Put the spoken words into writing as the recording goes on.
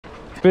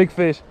Big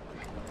fish.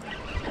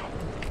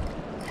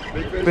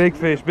 Big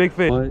fish. Big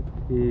fish. What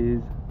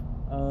is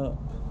up?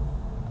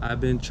 I've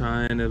been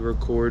trying to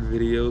record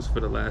videos for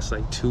the last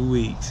like 2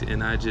 weeks,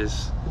 and I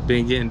just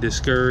been getting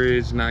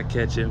discouraged, not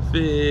catching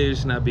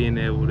fish, not being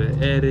able to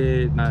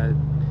edit, not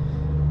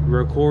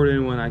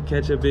recording when I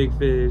catch a big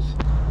fish.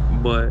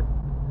 But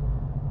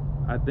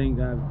I think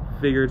I've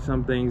figured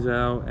some things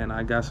out and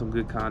I got some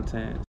good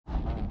content.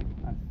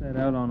 I set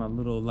out on a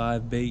little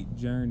live bait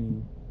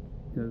journey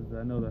because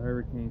I know the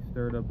hurricane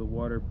stirred up the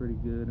water pretty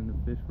good and the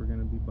fish were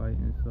gonna be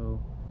biting. So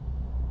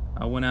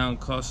I went out and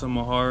caught some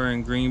mahara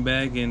and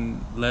greenback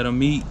and let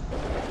them eat.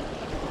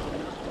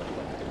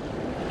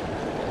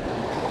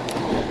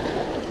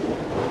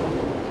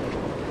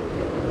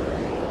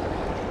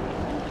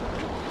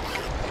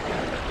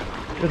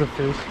 There's a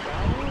fish.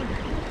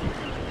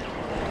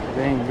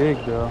 They ain't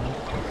big though.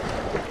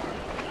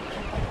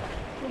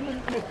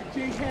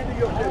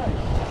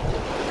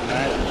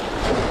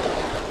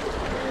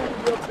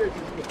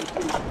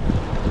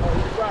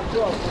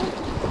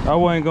 I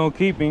wasn't gonna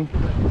keep him.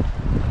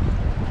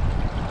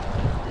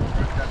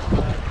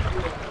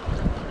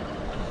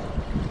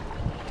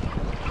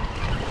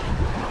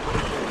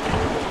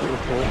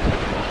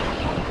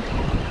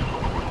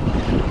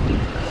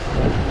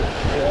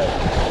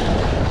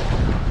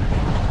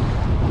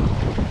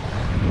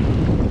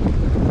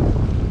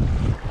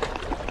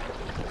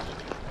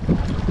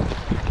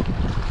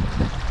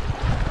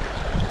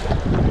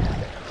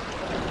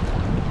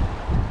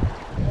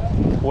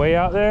 Way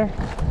out there?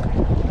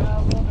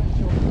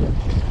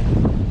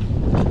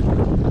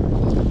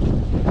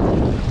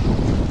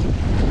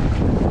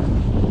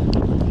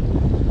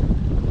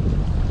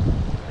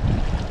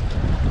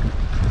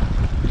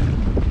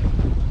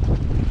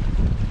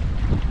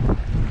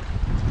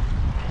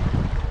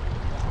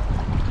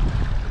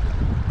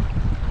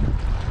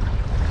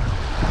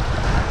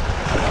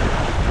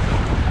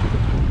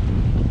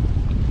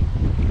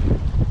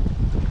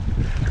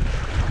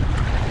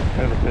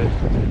 There's a fish.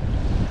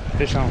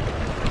 Fish on.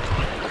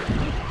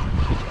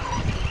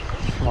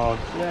 Small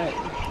jack.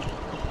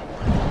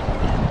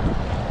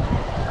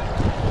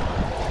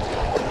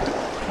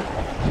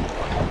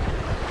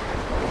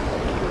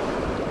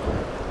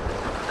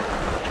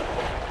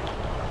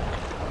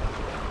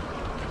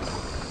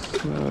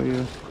 Oh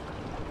yeah.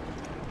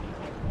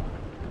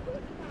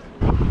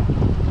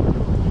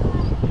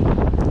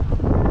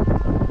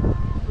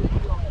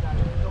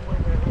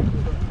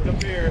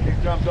 Up here, he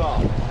jumped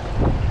off.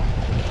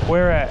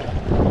 Where at?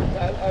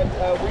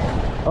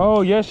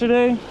 Oh,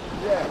 yesterday?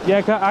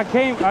 Yeah. Yeah,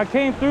 I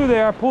came through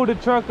there. I pulled the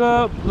truck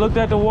up, looked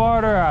at the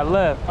water, I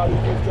left. How you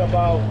picked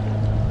about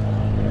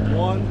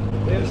one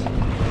fish?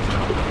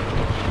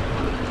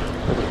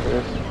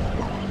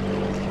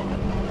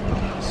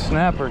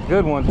 Snapper,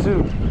 good one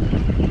too.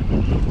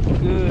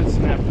 Good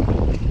snapper.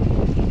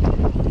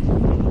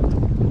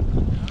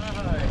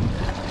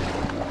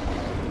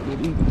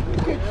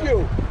 Look at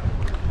you.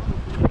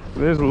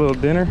 There's a little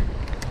dinner.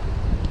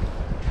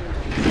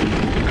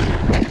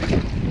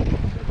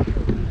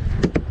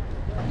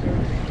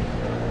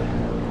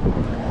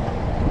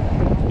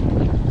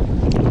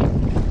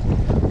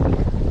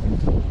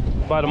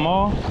 By the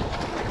mall.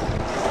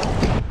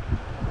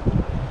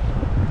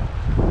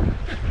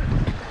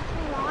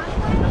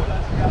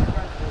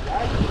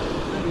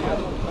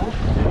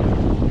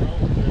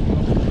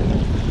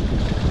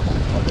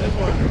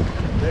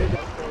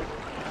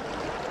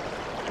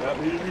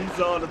 He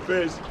saw the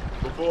fish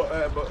before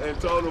and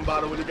told him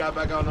about it when he got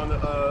back out on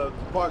the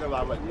parking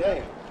lot. I'm like,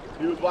 damn.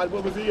 He was watching.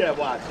 What was he at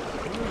watching?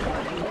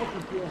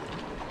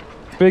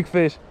 Big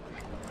fish.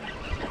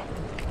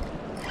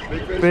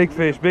 Big fish. Big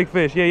fish. Big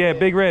fish. Yeah, yeah.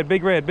 Big red.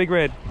 Big red. Big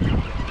red.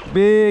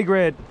 Big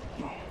red.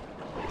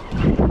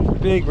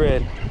 Big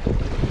red.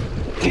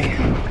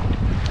 Damn.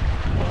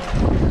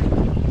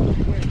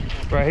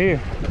 Right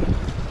here.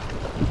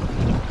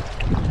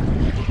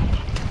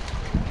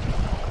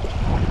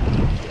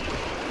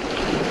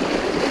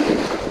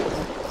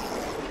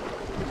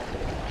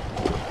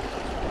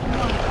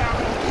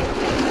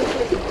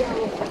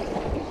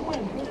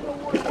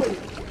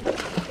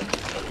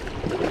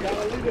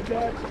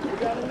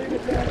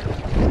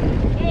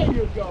 There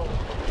you go.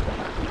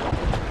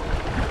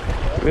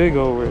 Big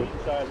old red.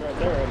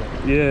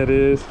 Yeah, it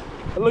is.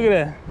 Look at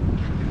that.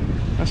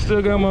 I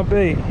still got my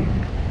bait.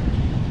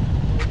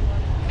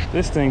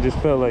 This thing just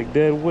felt like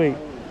dead weight.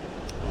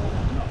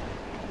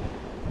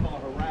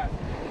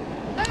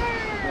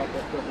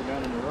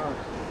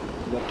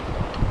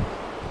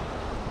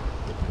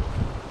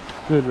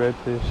 Good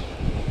redfish.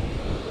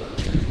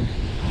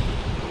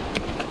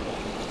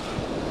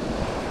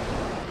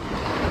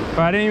 But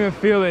I didn't even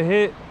feel it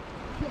hit.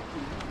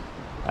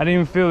 I didn't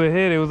even feel it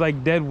hit. It was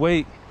like dead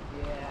weight.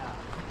 Yeah,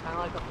 kind of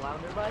like a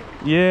flounder bite?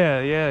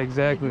 Yeah, yeah,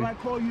 exactly.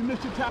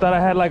 Thought I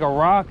had like a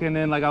rock, and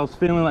then like I was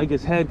feeling like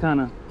his head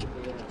kind of.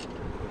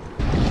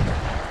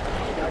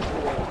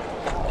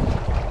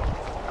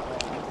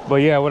 But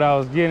yeah, what I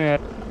was getting at.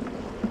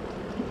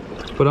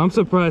 But I'm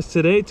surprised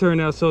today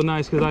turned out so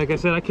nice, because like I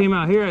said, I came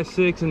out here at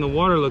 6 and the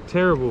water looked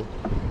terrible.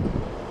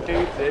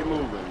 They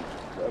moving.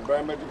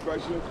 barometric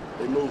pressure,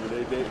 they moving.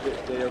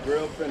 They are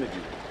real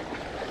finicky.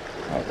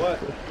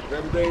 But if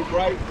everything's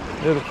right,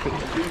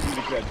 it's easy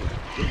to catch it.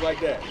 Just like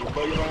that. Just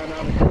throw your line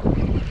out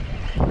and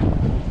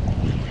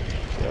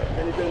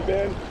anything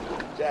bend,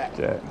 jack.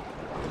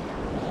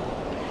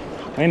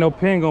 Ain't no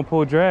pin gonna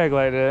pull drag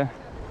like that.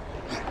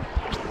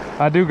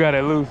 I do got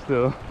it loose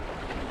though.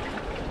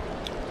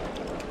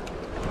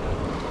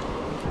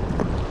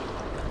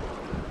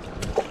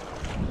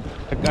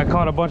 I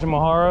caught a bunch of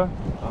Mahara,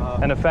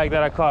 and the fact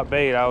that I caught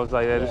bait, I was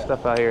like, there's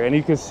stuff out here. And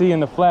you can see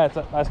in the flats,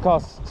 I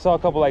saw a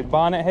couple like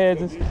bonnet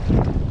heads and stuff.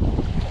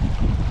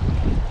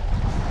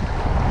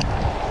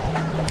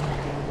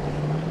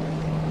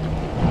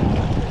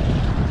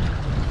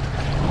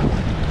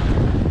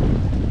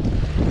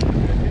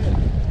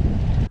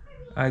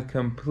 I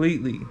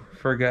completely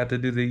forgot to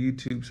do the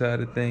YouTube side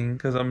of things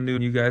because I'm new.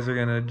 You guys are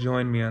gonna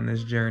join me on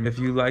this journey. If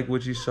you like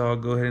what you saw,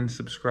 go ahead and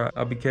subscribe.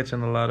 I'll be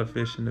catching a lot of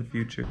fish in the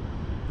future.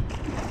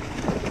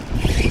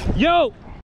 Yo!